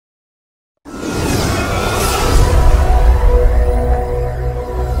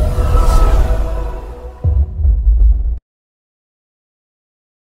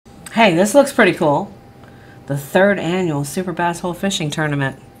Hey, this looks pretty cool. The 3rd annual Super Basshole Fishing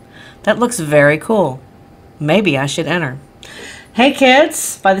Tournament. That looks very cool. Maybe I should enter. Hey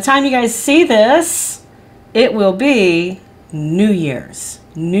kids, by the time you guys see this, it will be New Year's.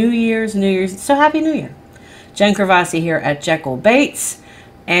 New Year's. So Happy New Year. Jen Kravasi here at Jekyll Baits.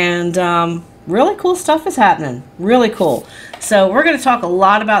 And really cool stuff is happening. Really cool. So we're going to talk a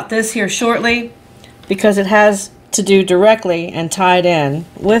lot about this here shortly because it has to do directly and tied in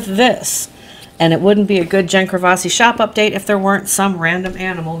with this. And it wouldn't be a good Jen Kravasi shop update if there weren't some random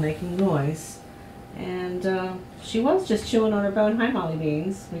animal making noise. And she was just chewing on her bone. Hi, Molly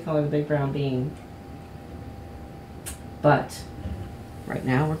Beans. We call her the big brown bean. But right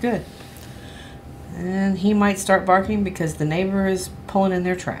now we're good. And he might start barking because the neighbor is pulling in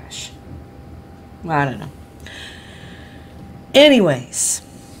their trash. Well, I don't know. Anyways,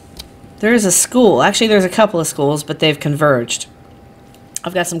 there's a school. Actually, there's a couple of schools, but they've converged.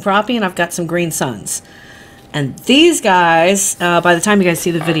 I've got some crappie and I've got some green suns. And these guys, by the time you guys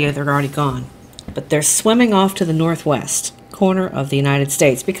see the video, they're already gone. But they're swimming off to the northwest corner of the United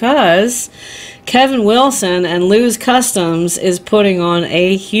States because Kevin Wilson and Lou's Customs is putting on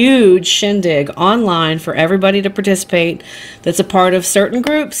a huge shindig online for everybody to participate that's a part of certain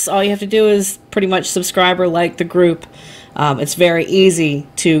groups. All you have to do is pretty much subscribe or like the group. It's very easy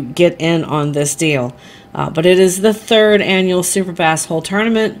to get in on this deal. But it is the 3rd annual Super Basshole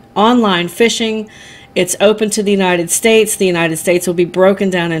Tournament, online fishing. It's open to the United States. The United States will be broken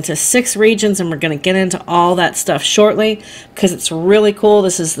down into 6 regions, and we're going to get into all that stuff shortly because it's really cool.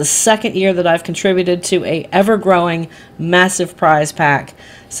 This is the 2nd year that I've contributed to a ever-growing massive prize pack.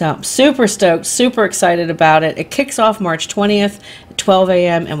 So I'm super stoked, super excited about it. It kicks off March 20th at 12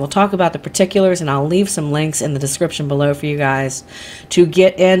 a.m., and we'll talk about the particulars, and I'll leave some links in the description below for you guys to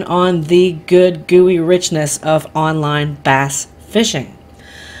get in on the good, gooey richness of online bass fishing.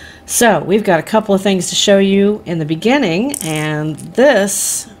 So we've got a couple of things to show you in the beginning, and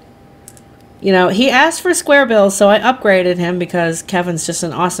this, you know, he asked for square bills, so I upgraded him because Kevin's just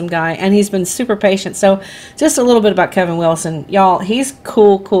an awesome guy, and he's been super patient. So just a little bit about Kevin Wilson. Y'all, he's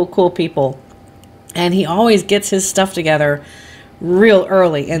cool people, and he always gets his stuff together real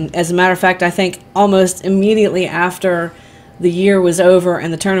early. And as a matter of fact, I think almost immediately after the year was over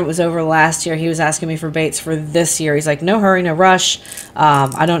and the tournament was over last year, he was asking me for baits for this year. He's like, no hurry, no rush.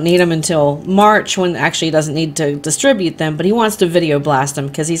 I don't need them until March, when actually he doesn't need to distribute them, but he wants to video blast them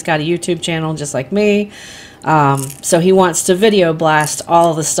because he's got a YouTube channel just like me. So he wants to video blast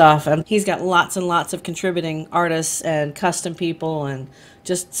all the stuff, and he's got lots and lots of contributing artists and custom people and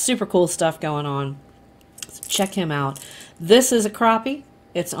just super cool stuff going on. So check him out. This is a crappie.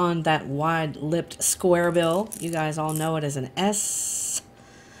 It's on that wide-lipped square bill. You guys all know it as an S.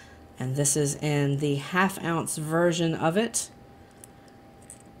 And this is in the half-ounce version of it.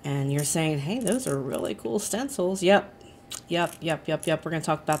 And you're saying, hey, those are really cool stencils. Yep. We're going to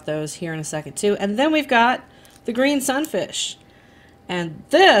talk about those here in a second, too. And then we've got the green sunfish. And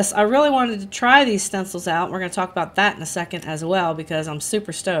this, I really wanted to try these stencils out. We're going to talk about that in a second as well because I'm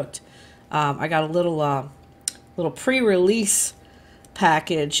super stoked. I got a little pre-release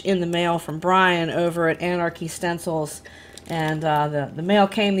package in the mail from Brian over at Anarchy Stencils, and the mail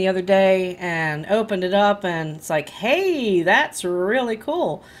came the other day and opened it up, and it's like, hey, that's really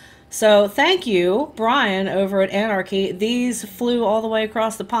cool. So thank you, Brian over at Anarchy. These flew all the way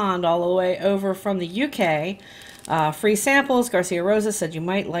across the pond, all the way over from the UK. Free samples. Garcia Rosa said you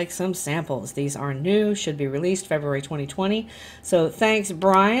might like some samples. These are new, should be released February 2020. So thanks,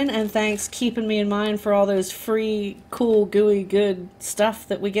 Brian, and thanks keeping me in mind for all those free, cool, gooey, good stuff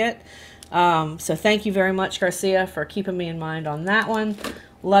that we get. So thank you very much, Garcia, for keeping me in mind on that one.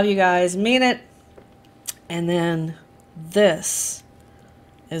 Love you guys, mean it. And then this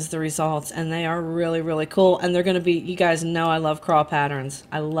is the results, and they are really cool, and they're going to be, you guys know I love crawl patterns.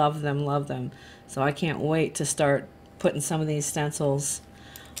 I love them. So I can't wait to start putting some of these stencils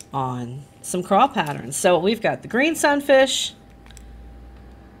on some crawl patterns. So we've got the green sunfish,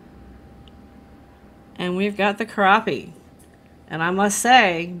 and we've got the crappie. And I must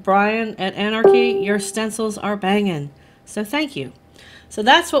say, Brian at Anarchy, your stencils are banging. So thank you. So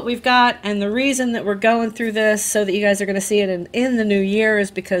that's what we've got, and the reason that we're going through this so that you guys are going to see it in the new year is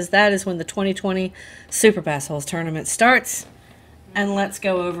because that is when the 2020 Super Bassholes tournament starts. And let's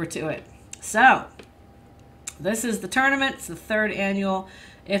go over to it. So, this is the tournament. It's the 3rd annual.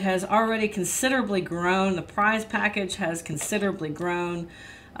 It has already considerably grown. The prize package has considerably grown.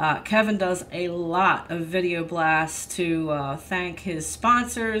 Kevin does a lot of video blasts to thank his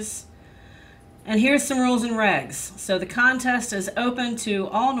sponsors. And here's some rules and regs. So the contest is open to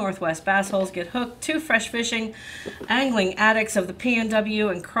all Northwest bass holes get hooked to fresh fishing, angling addicts of the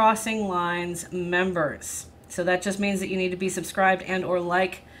PNW and Crossing Lines members. So that just means that you need to be subscribed and or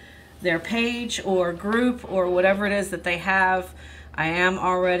like their page or group or whatever it is that they have. I am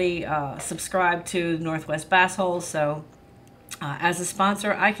already subscribed to Northwest Bassholes, so as a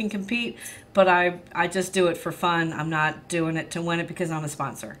sponsor I can compete, but I just do it for fun. I'm not doing it to win it because I'm a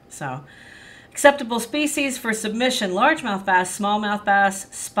sponsor. So acceptable species for submission: largemouth bass, smallmouth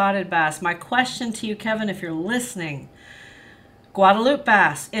bass, spotted bass. My question to you, Kevin, if you're listening: Guadalupe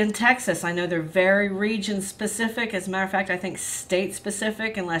bass in Texas. I know they're very region specific. As a matter of fact, I think state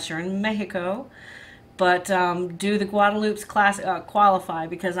specific unless you're in Mexico. But do the Guadalupe's qualify?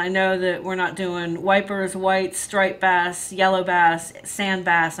 Because I know that we're not doing wipers, whites, striped bass, yellow bass, sand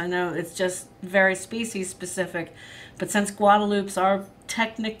bass. I know it's just very species specific. But since Guadalupes are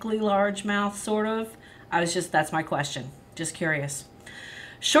technically largemouth, sort of, that's my question. Just curious.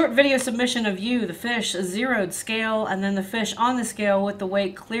 Short video submission of you, the fish, a zeroed scale, and then the fish on the scale with the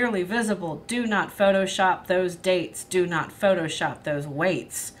weight clearly visible. Do not Photoshop those dates. Do not Photoshop those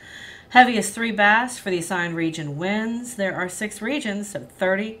weights. Heaviest 3 bass for the assigned region wins. There are 6 regions, so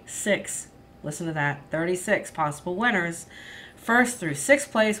 36. Listen to that. 36 possible winners. First through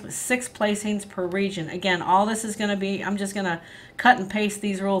 6th place with 6 placings per region. Again, all this is going to be, I'm just going to cut and paste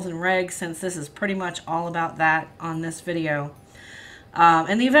these rules and regs since this is pretty much all about that on this video.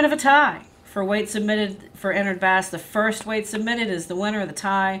 In the event of a tie, for weight submitted for entered bass, the first weight submitted is the winner of the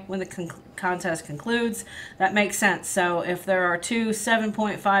tie when the contest concludes. That makes sense. So if there are 2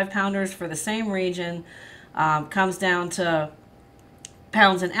 7.5 pounders for the same region, comes down to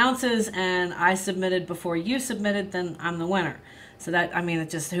pounds and ounces, and I submitted before you submitted, then I'm the winner. So that, I mean,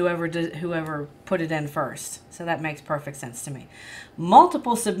 it's just whoever put it in first. So that makes perfect sense to me.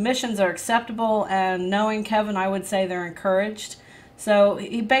 Multiple submissions are acceptable, and knowing Kevin, I would say they're encouraged. So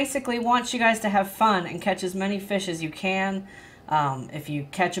he basically wants you guys to have fun and catch as many fish as you can. If you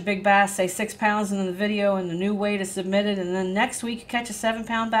catch a big bass, say 6 pounds in the video and the new weight is submitted, and then next week you catch a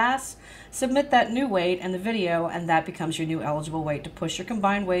 7-pound bass, submit that new weight and the video, and that becomes your new eligible weight to push your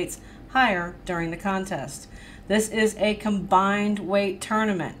combined weights higher during the contest. This is a combined weight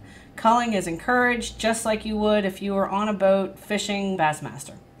tournament. Culling is encouraged just like you would if you were on a boat fishing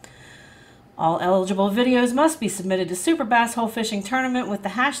Bassmaster. All eligible videos must be submitted to Super Basshole Fishing Tournament with the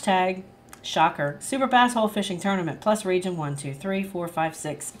hashtag, shocker, Super Basshole Fishing Tournament, plus region 1, 2, 3, 4, 5,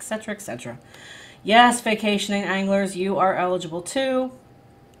 6, etc., etc. Yes, vacationing anglers, you are eligible too.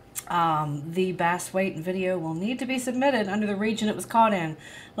 The bass weight and video will need to be submitted under the region it was caught in.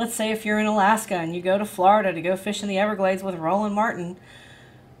 Let's say if you're in Alaska and you go to Florida to go fish in the Everglades with Roland Martin,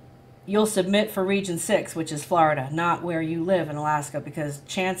 you'll submit for region 6, which is Florida, not where you live in Alaska, because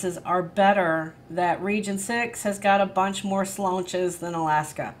chances are better that region 6 has got a bunch more sloanches than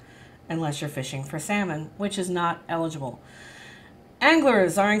Alaska, unless you're fishing for salmon, which is not eligible.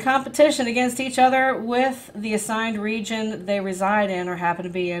 Anglers are in competition against each other with the assigned region they reside in or happen to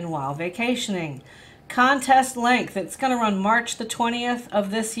be in while vacationing. Contest length, it's going to run March the 20th of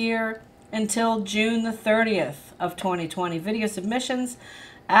this year until June the 30th of 2020. Video submissions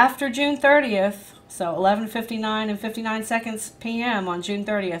after June 30th, so 11:59 and 59 seconds p.m. on June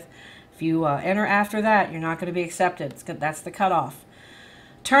 30th. If you enter after that, you're not going to be accepted. That's the cutoff.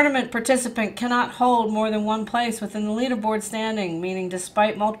 Tournament participant cannot hold more than 1 place within the leaderboard standing, meaning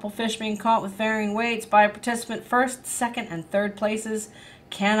despite multiple fish being caught with varying weights by a participant, 1st, 2nd, and 3rd places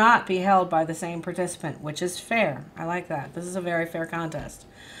cannot be held by the same participant, which is fair. I like that. This is a very fair contest.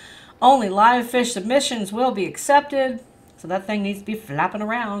 Only live fish submissions will be accepted, so that thing needs to be flapping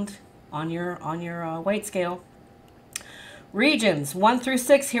around on your weight scale. Regions 1 through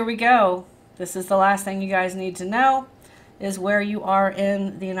 6, here we go. This is the last thing you guys need to know, is where you are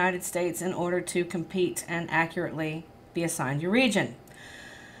in the United States in order to compete and accurately be assigned your region.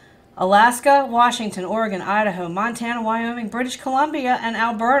 Alaska, Washington, Oregon, Idaho, Montana, Wyoming, British Columbia, and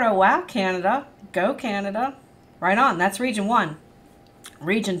Alberta. Wow, Canada. Go Canada. Right on. That's region 1.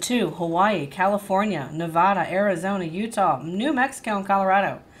 Region 2, Hawaii, California, Nevada, Arizona, Utah, New Mexico, and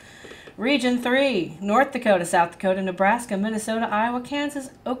Colorado. Region 3, North Dakota, South Dakota, Nebraska, Minnesota, Iowa,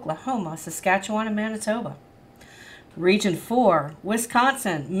 Kansas, Oklahoma, Saskatchewan, and Manitoba. Region 4,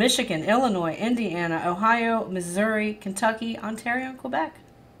 Wisconsin, Michigan, Illinois, Indiana, Ohio, Missouri, Kentucky, Ontario, and Quebec.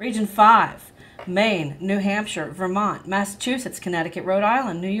 Region 5, Maine, New Hampshire, Vermont, Massachusetts, Connecticut, Rhode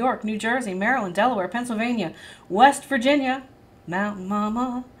Island, New York, New Jersey, Maryland, Delaware, Pennsylvania, West Virginia, Mountain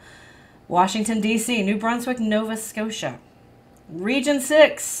Mama, Washington, D.C., New Brunswick, Nova Scotia. Region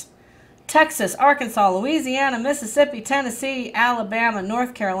 6, Texas, Arkansas, Louisiana, Mississippi, Tennessee, Alabama,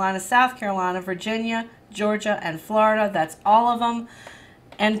 North Carolina, South Carolina, Virginia, Georgia, and Florida. That's all of them.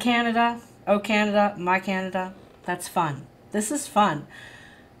 And Canada. Oh, Canada, my Canada. That's fun. This is fun.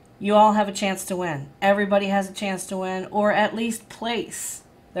 You all have a chance to win. Everybody has a chance to win, or at least place.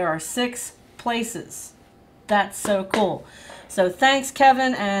 There are 6 places. That's so cool. So thanks,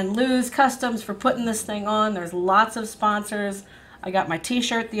 Kevin and Lou's Customs, for putting this thing on. There's lots of sponsors. I got my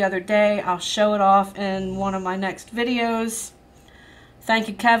t-shirt the other day. I'll show it off in one of my next videos. Thank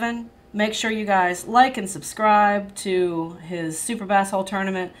you, Kevin. Make sure you guys like and subscribe to his Super Basshole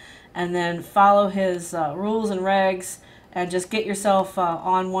tournament, and then follow his rules and regs, and just get yourself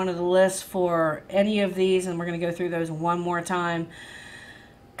on one of the lists for any of these, and we're going to go through those one more time.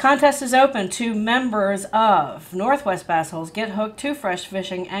 Contest is open to members of Northwest Bassholes, Get Hooked, Too Fresh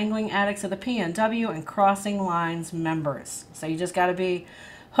Fishing, Angling Addicts of the PNW, and Crossing Lines members. So you just got to be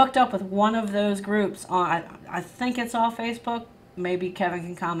hooked up with one of those groups. I think it's all Facebook. Maybe Kevin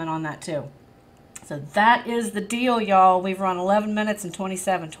can comment on that too. So that is the deal, y'all. We've run 11 minutes and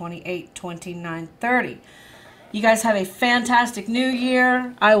 27, 28, 29, 30. You guys have a fantastic new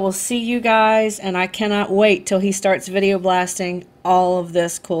year. I will see you guys, and I cannot wait till he starts video blasting all of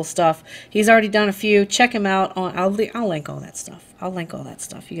this cool stuff. He's already done a few. Check him out. I'll link all that stuff. I'll link all that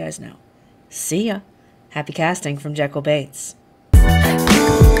stuff. You guys know. See ya. Happy casting from Jekyll Baits.